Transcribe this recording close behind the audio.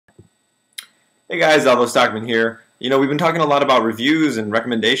Hey guys, Alvo Stockman here. We've been talking a lot about reviews and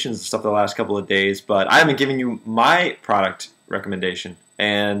recommendations and stuff the last couple of days, but I haven't given you my product recommendation.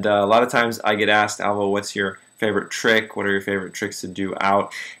 And a lot of times I get asked, Alvo, what's your favorite trick? What are your favorite tricks to do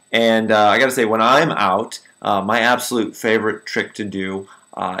out? And I gotta say, when I'm out, my absolute favorite trick to do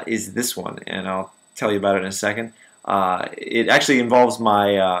is this one, and I'll tell you about it in a second. It actually involves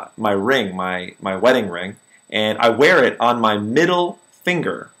my ring, my wedding ring, and I wear it on my middle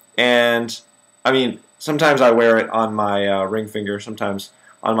finger. And I mean, sometimes I wear it on my ring finger, sometimes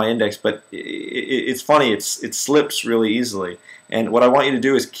on my index, but it's funny. It slips really easily. And what I want you to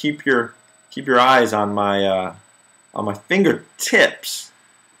do is keep your eyes on my fingertips,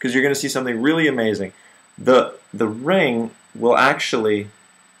 because you're going to see something really amazing. The ring will actually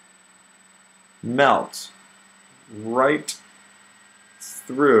melt right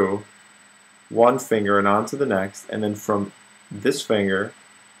through one finger and onto the next, and then from this finger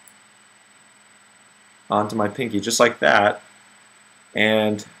onto my pinky, just like that.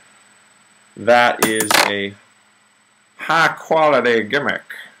 And that is a high quality gimmick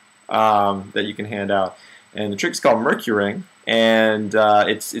that you can hand out. And the trick's called Mercuring, and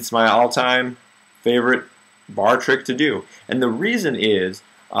it's my all-time favorite bar trick to do. And the reason is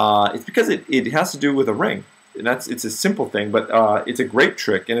it's because it has to do with a ring. And it's a simple thing, but it's a great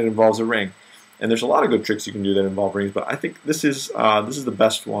trick, and it involves a ring. And there's a lot of good tricks you can do that involve rings, but I think this is the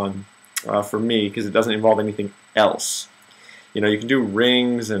best one for me, because it doesn't involve anything else. You can do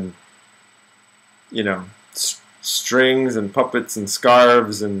rings and strings and puppets and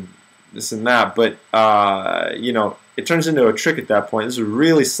scarves and this and that, but it turns into a trick at that point. This is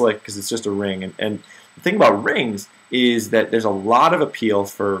really slick because it's just a ring. And the thing about rings is that there's a lot of appeal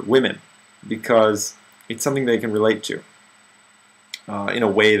for women, because it's something they can relate to in a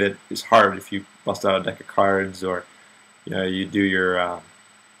way that is hard if you bust out a deck of cards, or you do your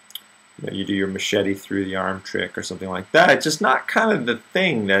machete through the arm trick or something like that. It's just not kind of the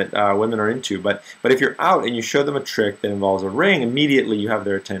thing that women are into. But if you're out and you show them a trick that involves a ring, immediately you have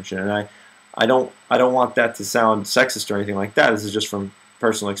their attention. And I don't want that to sound sexist or anything like that. This is just from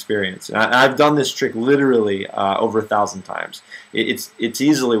personal experience. And I've done this trick literally over 1,000 times. It's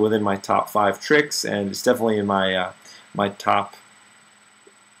easily within my top 5 tricks, and it's definitely in my top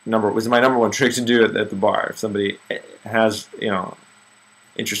number. Was my number 1 trick to do at the bar. If somebody has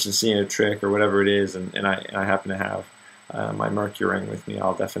interest in seeing a trick or whatever it is, and I happen to have my Mercuring with me,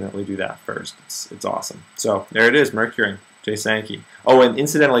 I'll definitely do that first. It's awesome. So there it is, Mercuring, Jay Sankey. Oh, and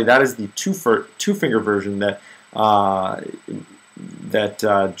incidentally, that is the two-finger version that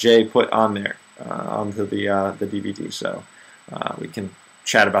Jay put on there onto the DVD. So we can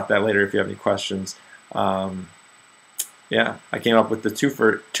chat about that later if you have any questions. Yeah, I came up with the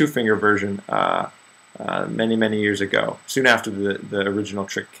two-finger version many years ago, soon after the original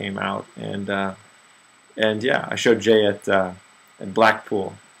trick came out, and yeah, I showed Jay at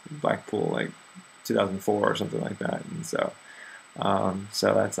Blackpool like 2004 or something like that, and so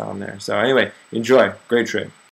that's on there. So anyway, enjoy, great trick.